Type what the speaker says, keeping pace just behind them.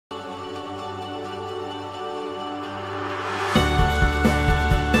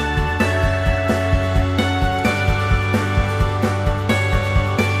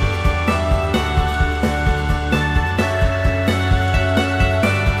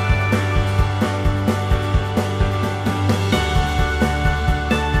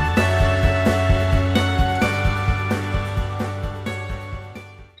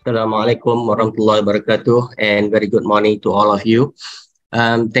Assalamualaikum warahmatullahi wabarakatuh, and very good morning to all of you.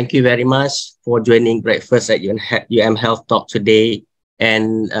 Thank you very much for joining breakfast at UMHealth Talk today,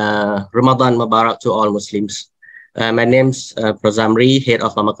 and Ramadan Mubarak to all Muslims. My name's Zamri, Head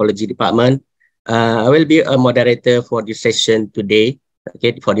of Pharmacology Department. I will be a moderator for this session today,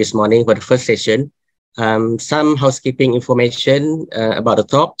 okay, for this morning, for the first session. Some housekeeping information about the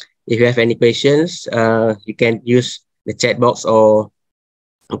talk. If you have any questions, you can use the chat box, or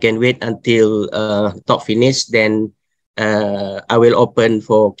you can wait until talk finish. Then I will open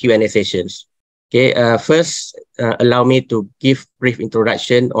for Q&A sessions. Okay. First, allow me to give brief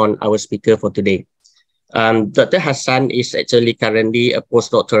introduction on our speaker for today. Dr. Hassan is actually currently a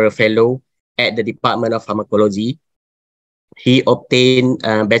postdoctoral fellow at the Department of Pharmacology. He obtained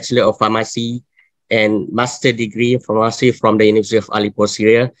a Bachelor of Pharmacy and Master degree in Pharmacy from the University of Aleppo,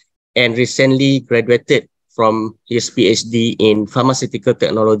 Syria, and recently graduated from his PhD in Pharmaceutical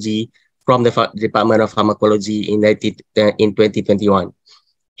Technology from the Department of Pharmacology in 2021.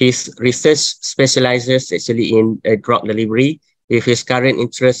 His research specializes actually in drug delivery, with his current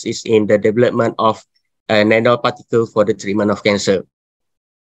interest is in the development of nanoparticles for the treatment of cancer.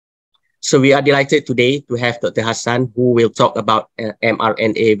 So we are delighted today to have Dr. Hassan, who will talk about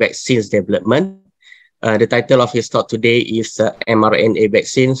mRNA vaccines development. The title of his talk today is mRNA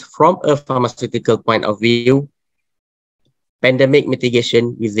vaccines from a pharmaceutical point of view, pandemic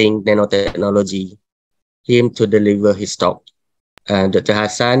mitigation using nanotechnology. Him to deliver his talk. Dr.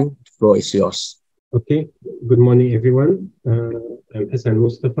 Hassan, the floor is yours. Okay, good morning, everyone. I'm Hassan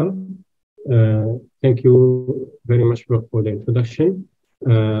Almoustafa. Thank you very much for the introduction.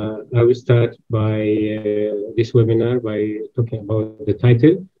 I will start by this webinar by talking about the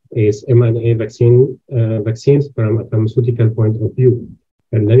title. Is mRNA vaccines from a pharmaceutical point of view,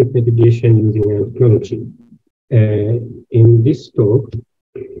 and mitigation using nanotechnology. In this talk,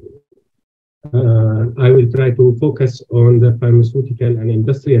 I will try to focus on the pharmaceutical and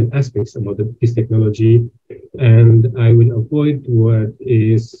industrial aspects about this technology, and I will avoid what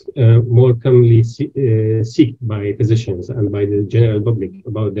is more commonly sought by physicians and by the general public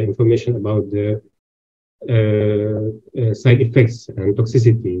about the information about the side effects and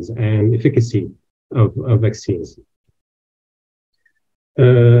toxicities and efficacy of vaccines.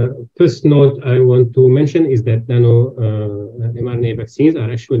 First note I want to mention is that mRNA vaccines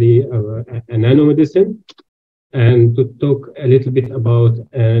are actually a nanomedicine. And to talk a little bit about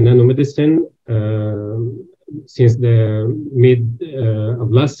nanomedicine, since the mid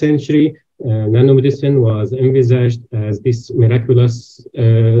of last century, nanomedicine was envisaged as this miraculous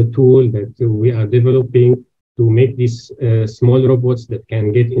tool that we are developing to make these small robots that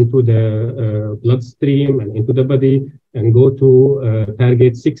can get into the bloodstream and into the body and go to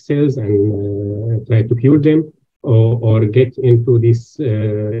target sick cells and try to cure them, or get into these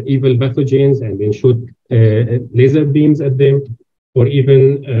evil pathogens and then shoot laser beams at them, or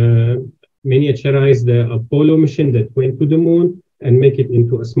even miniaturize the Apollo mission that went to the moon and make it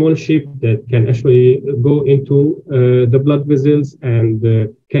into a small ship that can actually go into the blood vessels and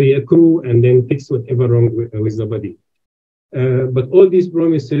carry a crew and then fix whatever wrong with the body. But all these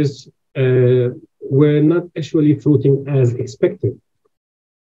promises were not actually fruiting as expected.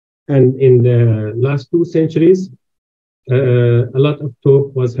 And in the last 2 centuries, a lot of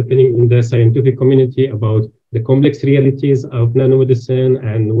talk was happening in the scientific community about the complex realities of nanomedicine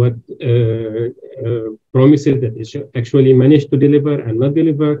and what promises that it actually managed to deliver and not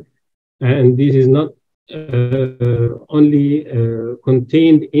deliver. And this is not only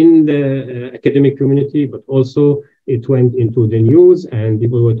contained in the academic community, but also it went into the news and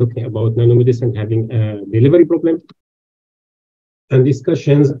people were talking about nanomedicine having a delivery problem. And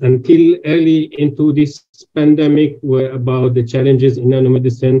discussions until early into this pandemic were about the challenges in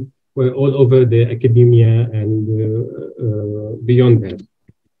nanomedicine, were all over the academia and beyond that.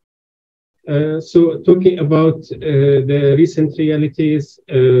 So talking about the recent realities,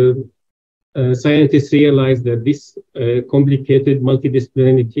 scientists realized that this complicated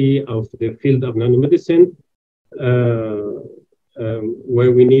multidisciplinarity of the field of nanomedicine,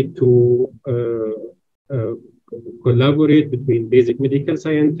 where we need to collaborate between basic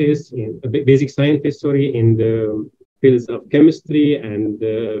scientists in the fields of chemistry and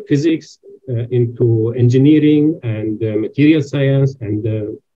physics, into engineering and material science and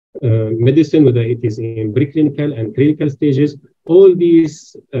medicine, whether it is in preclinical and clinical stages. All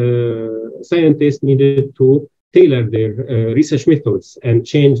these scientists needed to tailor their research methods and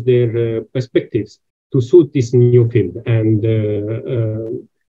change their perspectives to suit this new field and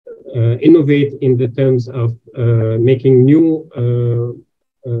innovate in the terms of making new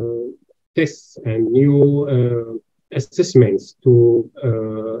tests and new assessments to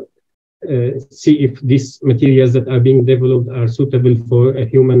see if these materials that are being developed are suitable for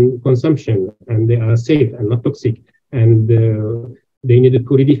human consumption and they are safe and not toxic. And they needed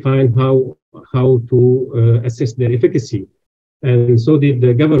to redefine how to assess their efficacy. And so did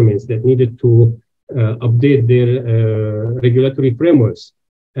the governments that needed to update their regulatory frameworks.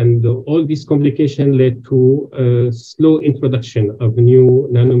 And all this complication led to a slow introduction of new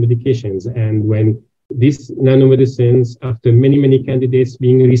nanomedications. And when these nanomedicines, after many, many candidates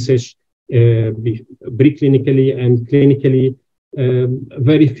being researched preclinically and clinically,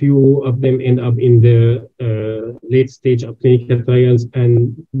 very few of them end up in the late stage of clinical trials,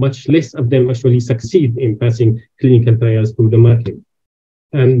 and much less of them actually succeed in passing clinical trials to the market.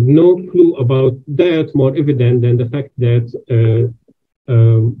 And no clue about that more evident than the fact that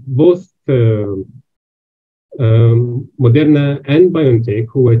both Moderna and BioNTech,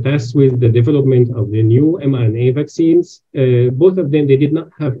 who were tasked with the development of the new mRNA vaccines, both of them, they did not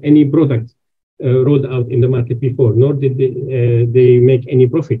have any product rolled out in the market before, nor did they make any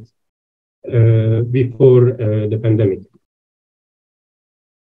profit before the pandemic.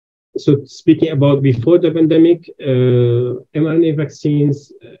 So speaking about before the pandemic, mRNA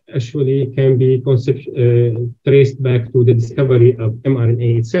vaccines actually can be traced back to the discovery of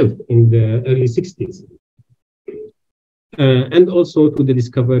mRNA itself in the early 60s. And also to the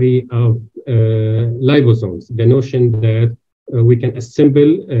discovery of liposomes, the notion that we can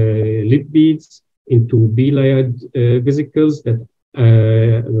assemble lipids into B-layered vesicles that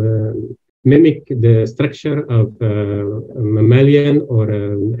mimic the structure of a mammalian or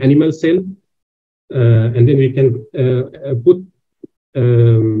an animal cell. And then we can put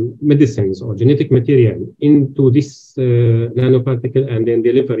medicines or genetic material into this nanoparticle and then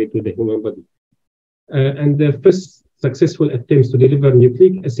deliver it to the human body. And the first successful attempts to deliver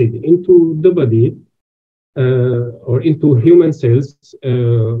nucleic acid into the body or into human cells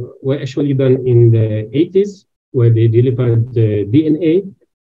were actually done in the 80s, where they delivered the DNA.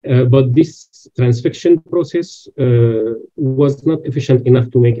 But this transfection process was not efficient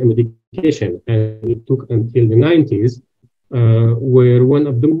enough to make a medication. And it took until the 90s, where one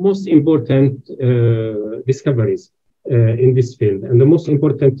of the most important discoveries in this field, and the most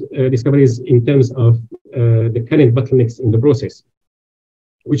important discoveries in terms of the current bottlenecks in the process,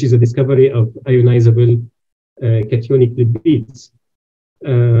 which is a discovery of ionizable cationic lipids.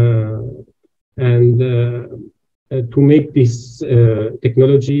 To make this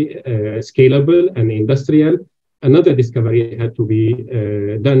technology scalable and industrial, another discovery had to be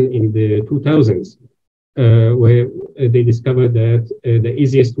done in the 2000s, where they discovered that the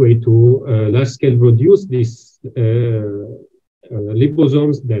easiest way to large-scale produce these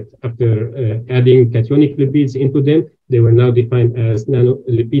liposomes, that after adding cationic lipids into them, they were now defined as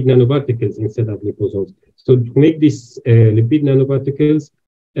lipid nanoparticles instead of liposomes. So to make these lipid nanoparticles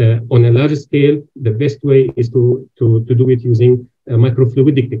on a large scale, the best way is to do it using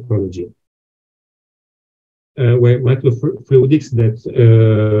microfluidic technology, where microfluidics that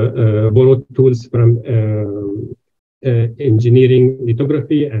borrow tools from engineering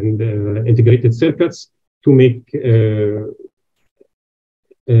lithography and integrated circuits to make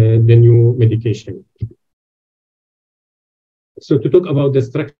the new medication. So to talk about the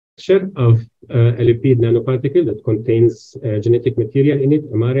structure of a lipid nanoparticle that contains genetic material in it,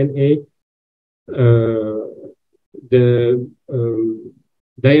 mRNA, the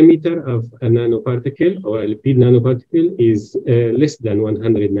diameter of a nanoparticle or a lipid nanoparticle is less than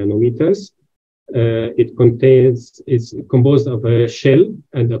 100 nanometers. It's composed of a shell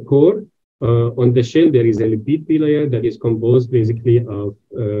and a core. On the shell, there is a lipid bilayer that is composed basically of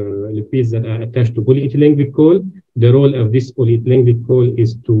lipids that are attached to polyethylene glycol. The role of this polyethylene glycol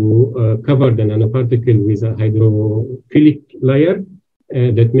is to cover the nanoparticle with a hydrophilic layer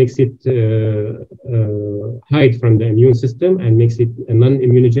that makes it hide from the immune system and makes it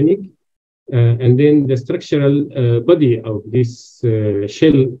non-immunogenic. And then the structural body of this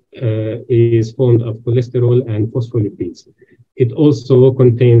shell is formed of cholesterol and phospholipids. It also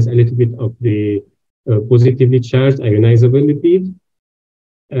contains a little bit of the positively charged ionizable lipid.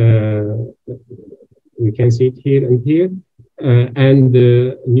 We can see it here and here, and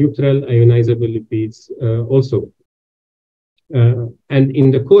the neutral ionizable lipids also. And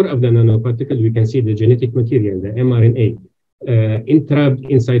in the core of the nanoparticle, we can see the genetic material, the mRNA, entrapped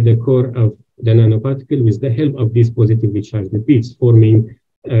inside the core of the nanoparticle with the help of these positively charged lipids, forming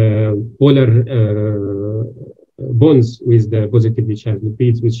polar bonds with the positively charged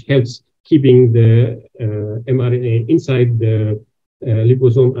lipids, which helps keeping the mRNA inside the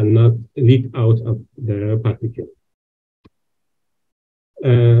liposome and not leak out of the particle.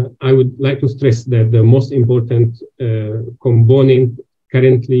 I would like to stress that the most important component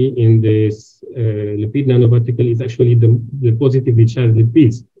currently in this lipid nanoparticle is actually the positively charged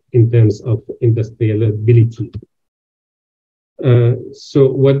lipids in terms of industrializability.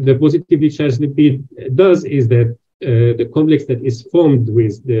 So what the positively charged lipid does is that the complex that is formed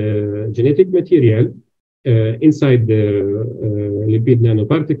with the genetic material inside the lipid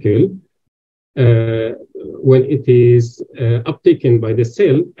nanoparticle, when it is uptaken by the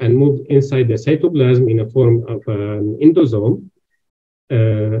cell and moved inside the cytoplasm in a form of an endosome,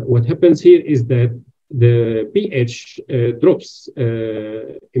 what happens here is that the pH drops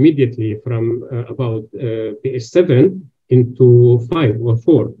immediately from about pH 7 into 5 or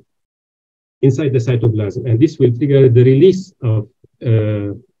 4 inside the cytoplasm. And this will trigger the release of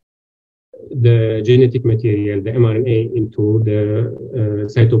the genetic material, the mRNA, into the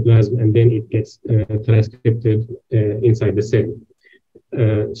cytoplasm, and then it gets transcribed inside the cell.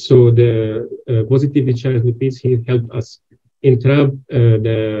 So the positively charged lipids here help us entrap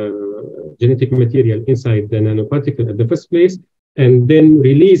the genetic material inside the nanoparticle at the first place, and then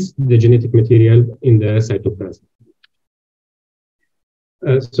release the genetic material in the cytoplasm.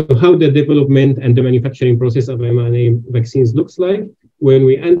 So how the development and the manufacturing process of mRNA vaccines looks like: when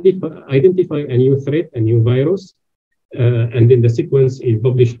we identify a new threat, a new virus, and then the sequence is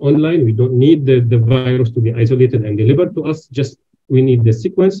published online. We don't need the virus to be isolated and delivered to us, just we need the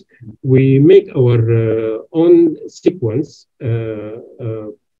sequence. We make our own sequence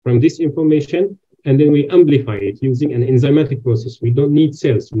from this information, and then we amplify it using an enzymatic process. We don't need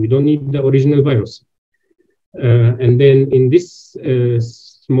cells. We don't need the original virus. And then in this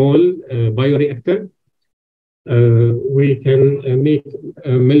small bioreactor, we can make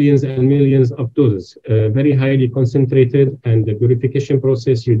millions and millions of doses, very highly concentrated, and the purification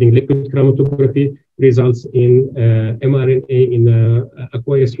process using liquid chromatography results in mRNA in an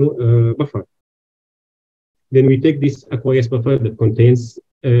aqueous buffer. Then we take this aqueous buffer that contains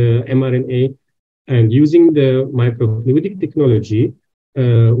mRNA, and using the microfluidic technology,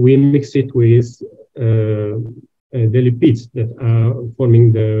 we mix it with the lipids that are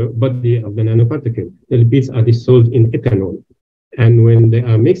forming the body of the nanoparticle. The lipids are dissolved in ethanol. And when they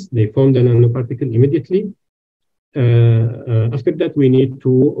are mixed, they form the nanoparticle immediately. After that, we need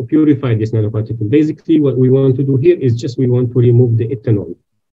to purify this nanoparticle. Basically, what we want to do here is just we want to remove the ethanol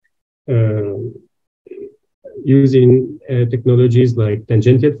using technologies like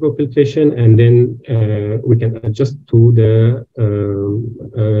tangential flow filtration, and then we can adjust to the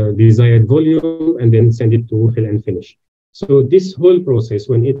desired volume and then send it to fill and finish. So this whole process,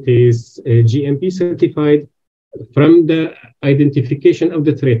 when it is GMP certified, from the identification of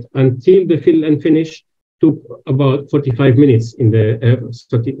the threat until the fill and finish, took about 45 minutes in the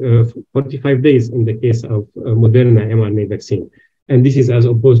 45 days in the case of Moderna mRNA vaccine. And this is as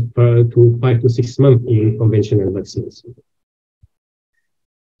opposed to 5 to 6 months in conventional vaccines.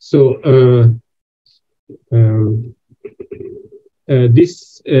 So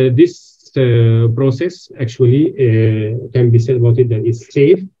this process actually can be said about it that it's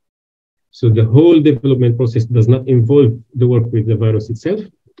safe. So the whole development process does not involve the work with the virus itself.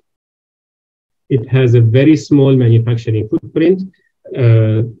 It has a very small manufacturing footprint.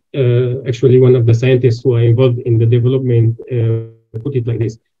 Actually, one of the scientists who are involved in the development put it like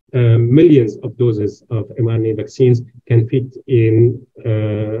this: millions of doses of mRNA vaccines can fit in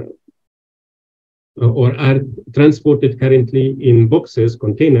or are transported currently in boxes,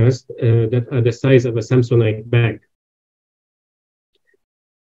 containers that are the size of a Samsonite bag.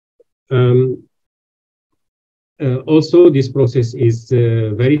 Also, this process is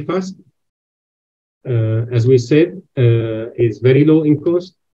very fast. As we said, is very low in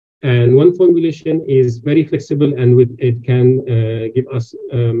cost, and one formulation is very flexible, and with it can give us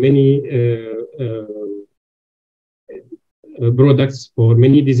many products for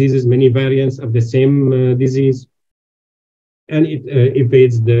many diseases, many variants of the same disease, and it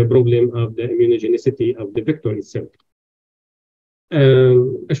evades the problem of the immunogenicity of the vector itself.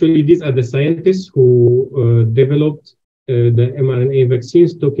 Actually, these are the scientists who developed the mRNA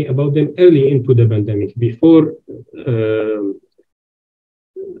vaccines, talking about them early into the pandemic, before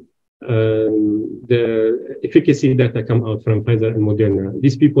the efficacy data come out from Pfizer and Moderna.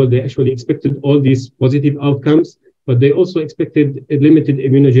 These people, they actually expected all these positive outcomes, but they also expected a limited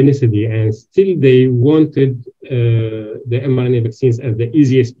immunogenicity, and still they wanted the mRNA vaccines as the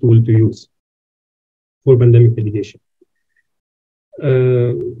easiest tool to use for pandemic mitigation.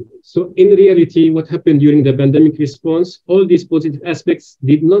 So in reality, what happened during the pandemic response, all these positive aspects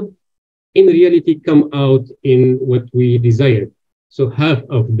did not in reality come out in what we desired. So half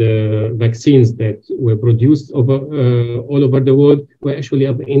of the vaccines that were produced all over the world were actually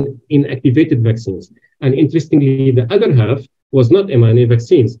inactivated vaccines. And interestingly, the other half was not mRNA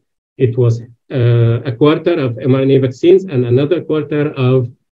vaccines. It was a quarter of mRNA vaccines and another quarter of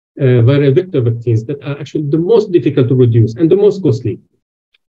viral vector vaccines that are actually the most difficult to produce and the most costly.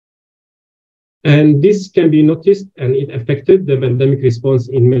 And this can be noticed, and it affected the pandemic response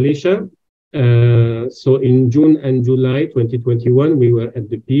in Malaysia. So in June and July 2021, we were at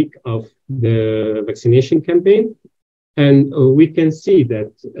the peak of the vaccination campaign. And we can see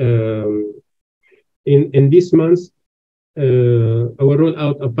that in these months, our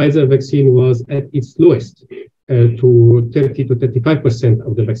rollout of Pfizer vaccine was at its lowest, to 30 to 35%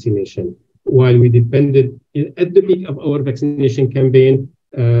 of the vaccination, while we depended at the peak of our vaccination campaign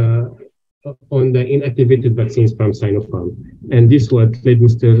on the inactivated vaccines from Sinopharm. And this what led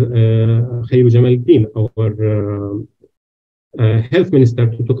Mr. Khayu Jamaluddin, our health minister,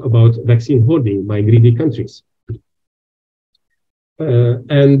 to talk about vaccine hoarding by greedy countries.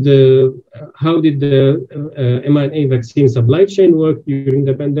 How did the mRNA vaccine supply chain work during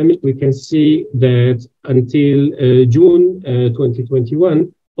the pandemic? We can see that until June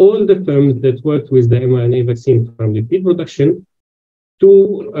 2021, all the firms that worked with the mRNA vaccine from the feed production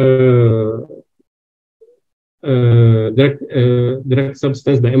to direct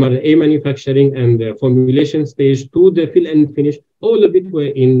substance, the mRNA manufacturing and the formulation stage to the fill and finish, all of it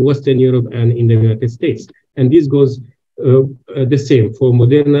were in Western Europe and in the United States. And this goes the same for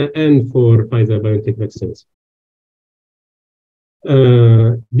Moderna and for Pfizer-BioNTech vaccines.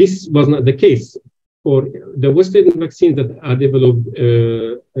 This was not the case for the Western vaccines that are developed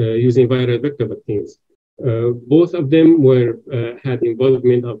using viral vector vaccines. Both of them were had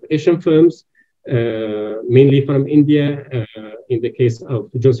involvement of Asian firms, mainly from India, in the case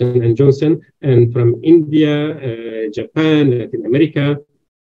of Johnson & Johnson, and from India, Japan, Latin America,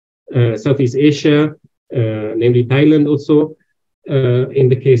 Southeast Asia, namely Thailand also, in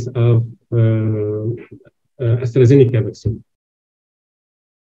the case of AstraZeneca vaccine.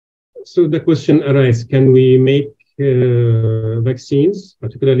 So the question arises, can we make vaccines,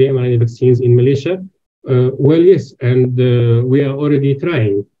 particularly mRNA vaccines in Malaysia? Well, yes, and we are already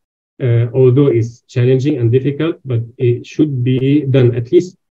trying, although it's challenging and difficult, but it should be done at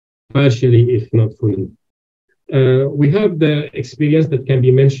least partially, if not fully. We have the experience that can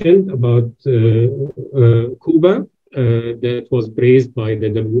be mentioned about Cuba, that was praised by the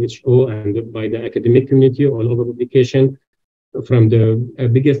WHO and by the academic community, all over publication from the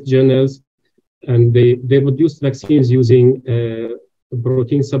biggest journals. And they produced vaccines using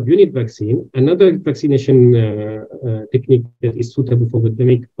protein subunit vaccine, another vaccination technique that is suitable for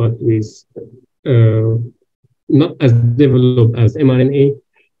pandemic, but is not as developed as mRNA.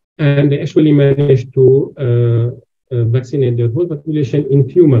 And they actually managed to vaccinate the whole population in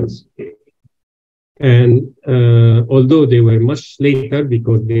few months. And although they were much later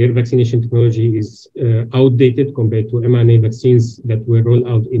because their vaccination technology is outdated compared to mRNA vaccines that were rolled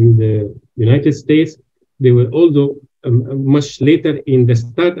out in the United States, they were also much later in the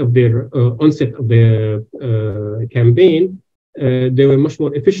start of their onset of the campaign. They were much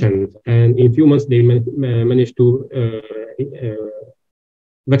more efficient, and in few months they managed to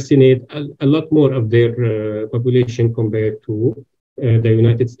vaccinate a lot more of their population compared to the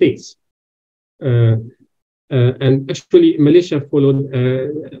United States. And actually, Malaysia followed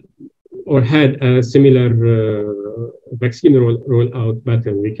or had a similar vaccine rollout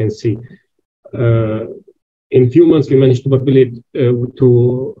pattern. We can see in few months we managed to populate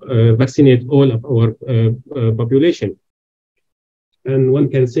to vaccinate all of our population. And one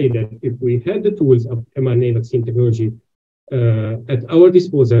can say that if we had the tools of mRNA vaccine technology at our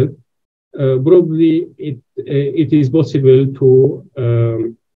disposal, probably it is possible to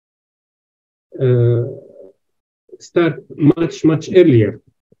start much earlier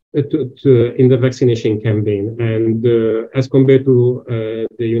in the vaccination campaign. And as compared to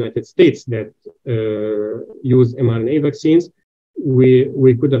the United States that use mRNA vaccines,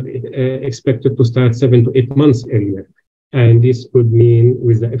 we could have expected to start 7 to 8 months earlier. And this could mean,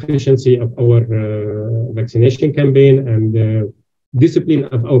 with the efficiency of our vaccination campaign and the discipline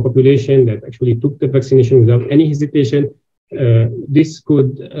of our population that actually took the vaccination without any hesitation, this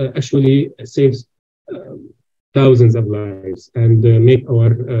could actually save thousands of lives and make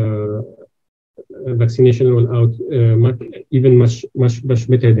our vaccination rollout even much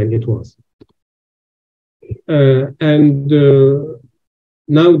better than it was. And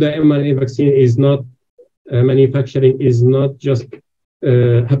now the mRNA vaccine is not manufacturing is not just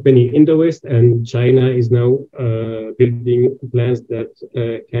happening in the West, and China is now building plants that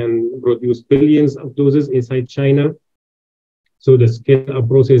can produce billions of doses inside China. So the scale-up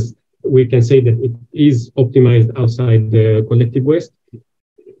process, we can say that it is optimized outside the collective West.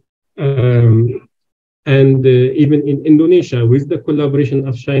 And even in Indonesia, with the collaboration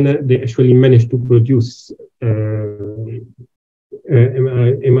of China, they actually managed to produce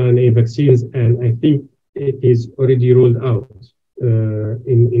mRNA vaccines, and I think it is already rolled out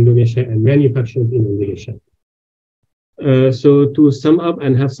in Indonesia and manufactured in Indonesia. So to sum up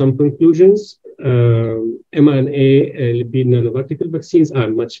and have some conclusions, mRNA lipid nanoparticle vaccines are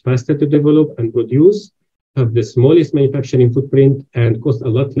much faster to develop and produce, have the smallest manufacturing footprint, and cost a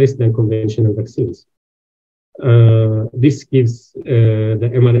lot less than conventional vaccines. This gives the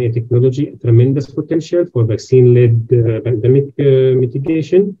mRNA technology a tremendous potential for vaccine-led pandemic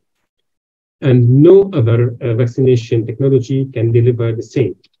mitigation, and no other vaccination technology can deliver the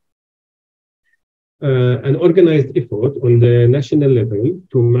same. An organized effort on the national level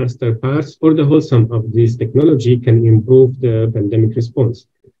to master parts or the whole sum of this technology can improve the pandemic response,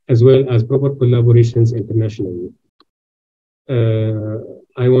 as well as proper collaborations internationally.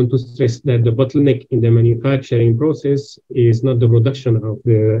 I want to stress that the bottleneck in the manufacturing process is not the production of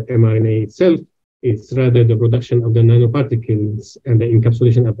the mRNA itself, it's rather the production of the nanoparticles and the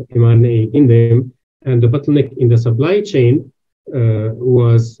encapsulation of the mRNA in them. And the bottleneck in the supply chain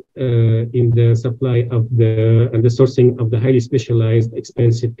was in the supply of and the sourcing of the highly specialized,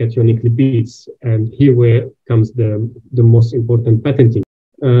 expensive cationic lipids. And here where comes the most important patenting.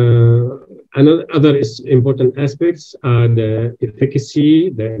 Other important aspects are the efficacy,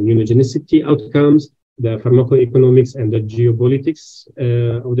 the immunogenicity outcomes, the pharmacoeconomics, and the geopolitics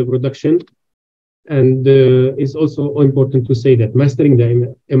of the production. And it's also important to say that mastering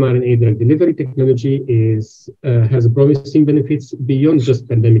the mRNA drug delivery technology has promising benefits beyond just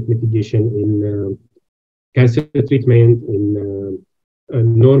pandemic mitigation in cancer treatment, in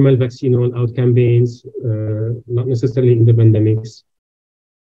normal vaccine rollout campaigns, not necessarily in the pandemics.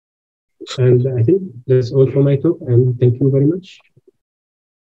 And I think that's all for my talk, and thank you very much.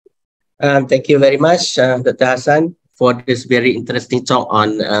 Thank you very much, Dr. Hassan, for this very interesting talk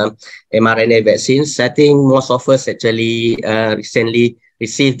on mRNA vaccines. I think most of us actually recently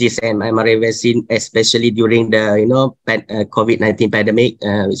received this mRNA vaccine, especially during the COVID-19 pandemic,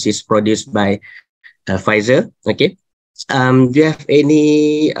 which is produced by Pfizer. Okay. Do you have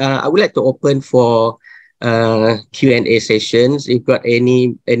any? I would like to open for Q&A sessions. If got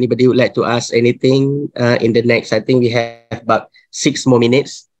anybody would like to ask anything in the next, I think we have about 6 more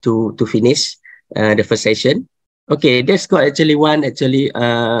minutes to finish the first session. Okay, there's got actually one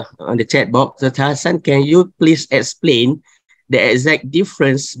on the chat box. Dr. Hassan, can you please explain the exact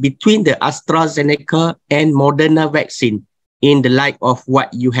difference between the AstraZeneca and Moderna vaccine in the light of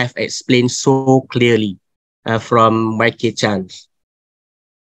what you have explained so clearly from Mikey Chan?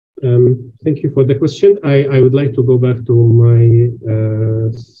 Thank you for the question. I would like to go back to my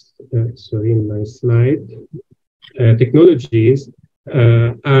my slide. Technologies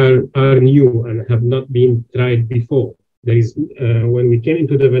are new and have not been tried before. There is when we came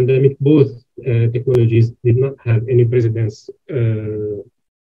into the pandemic, both technologies did not have any precedence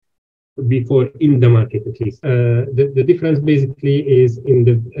before in the market, at least. The difference basically is in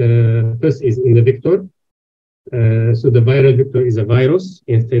the first is in the vector. So the viral vector is a virus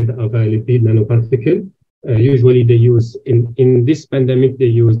instead of a lipid nanoparticle. Usually they use, in this pandemic, they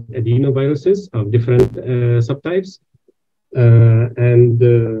use adenoviruses of different subtypes. And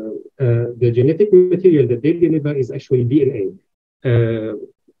the genetic material that they deliver is actually DNA.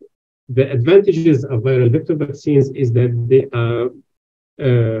 The advantages of viral vector vaccines is that they are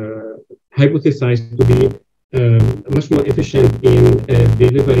hypothesized to be much more efficient in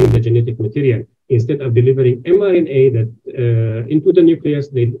delivering the genetic material. Instead of delivering mRNA that into the nucleus,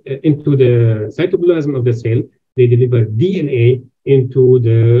 into the cytoplasm of the cell, they deliver DNA into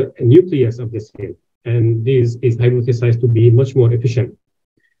the nucleus of the cell. And this is hypothesized to be much more efficient.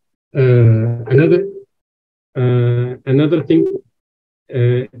 Another thing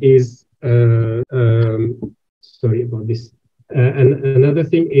is, sorry about this. And another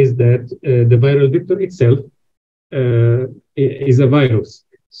thing is that the viral vector itself is a virus.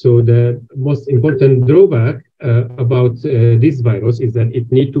 So the most important drawback about this virus is that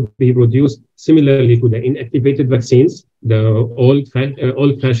it needs to be produced similarly to the inactivated vaccines, the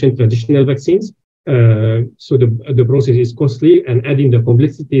old-fashioned traditional vaccines. So the process is costly, and adding the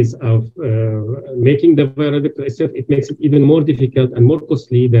complexities of making the viral vector itself, it makes it even more difficult and more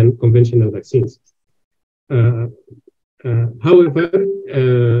costly than conventional vaccines. However,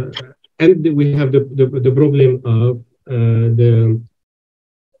 and we have the problem of the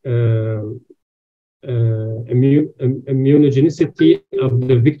immunogenicity of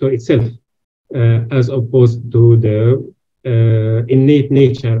the vector itself, as opposed to the innate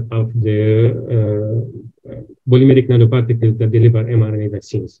nature of the polymeric nanoparticles that deliver mRNA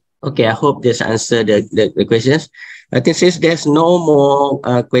vaccines. Okay, I hope this answered the questions. I think since there's no more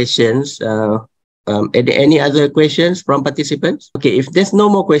questions, any other questions from participants? Okay, if there's no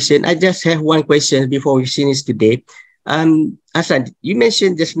more question, I just have one question before we finish today. Hassan, you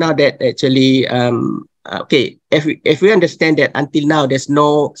mentioned just now that actually, okay, if we understand that until now there's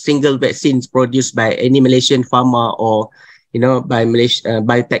no single vaccines produced by any Malaysian pharma or by Malaysian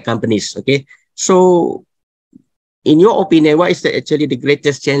biotech companies. Okay, so in your opinion, what is actually the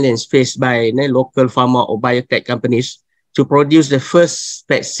greatest challenge faced by local pharma or biotech companies to produce the first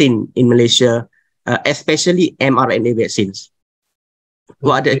vaccine in Malaysia, especially mRNA vaccines?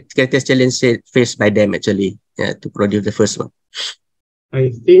 What are the greatest challenges faced by them actually to produce the first one? I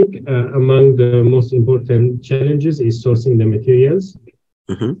think among the most important challenges is sourcing the materials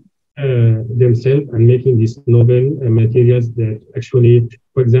themselves and making these novel materials that actually,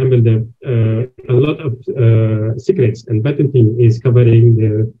 for example, a lot of secrets and patenting is covering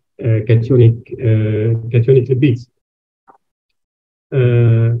the cationic lipids.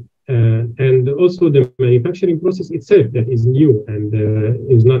 And also the manufacturing process itself that is new and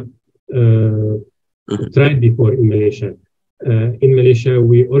is not tried before in Malaysia. In Malaysia,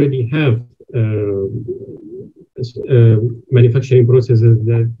 we already have manufacturing processes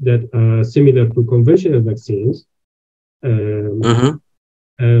that are similar to conventional vaccines, but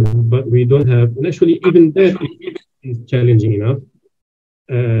we don't have, and actually even that is challenging enough.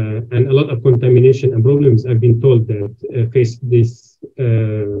 And a lot of contamination and problems I've been told that face this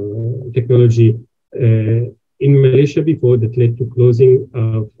technology in Malaysia before that led to closing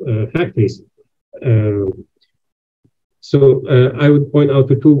of factories. So I would point out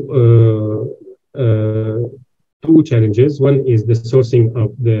to two challenges. One is the sourcing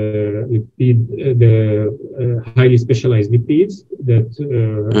of the highly specialized lipids that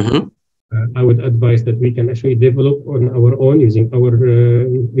I would advise that we can actually develop on our own using our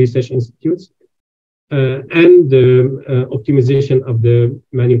research institutes, and the optimization of the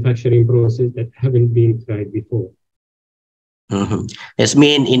manufacturing process that haven't been tried before. That's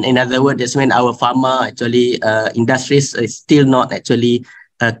mean, in other words, that's when our pharma actually industries is still not actually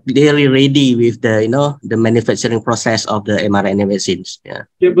clearly ready with the the manufacturing process of the mRNA vaccines. Yeah,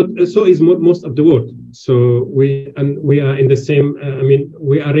 but so is most of the world. So we are in the same. I mean,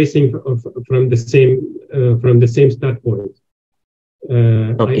 we are racing from the same start point.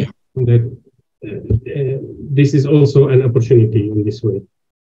 Okay. That this is also an opportunity in this way.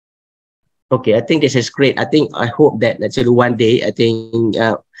 Okay, I think this is great. I hope that actually one day, I think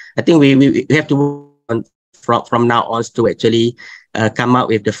we have to work on from now on to actually come up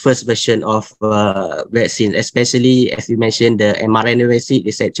with the first version of vaccine, especially as you mentioned, the mRNA vaccine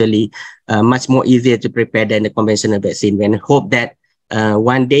is actually much more easier to prepare than the conventional vaccine. And hope that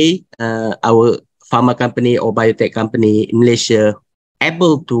one day our pharma company or biotech company in Malaysia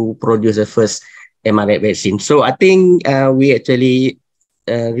able to produce the first mRNA vaccine. So I think we actually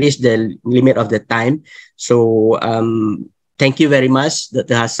reached the limit of the time. So thank you very much,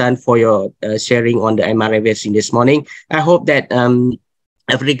 Dr. Hassan, for your sharing on the mRNA vaccine this morning. I hope that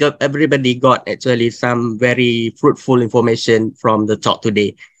everybody got actually some very fruitful information from the talk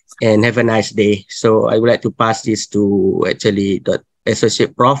today, and have a nice day. So I would like to pass this to actually the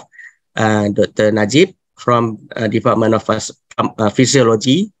Associate Prof. Dr. Najib from Department of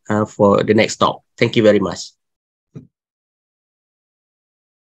Physiology for the next talk. Thank you very much.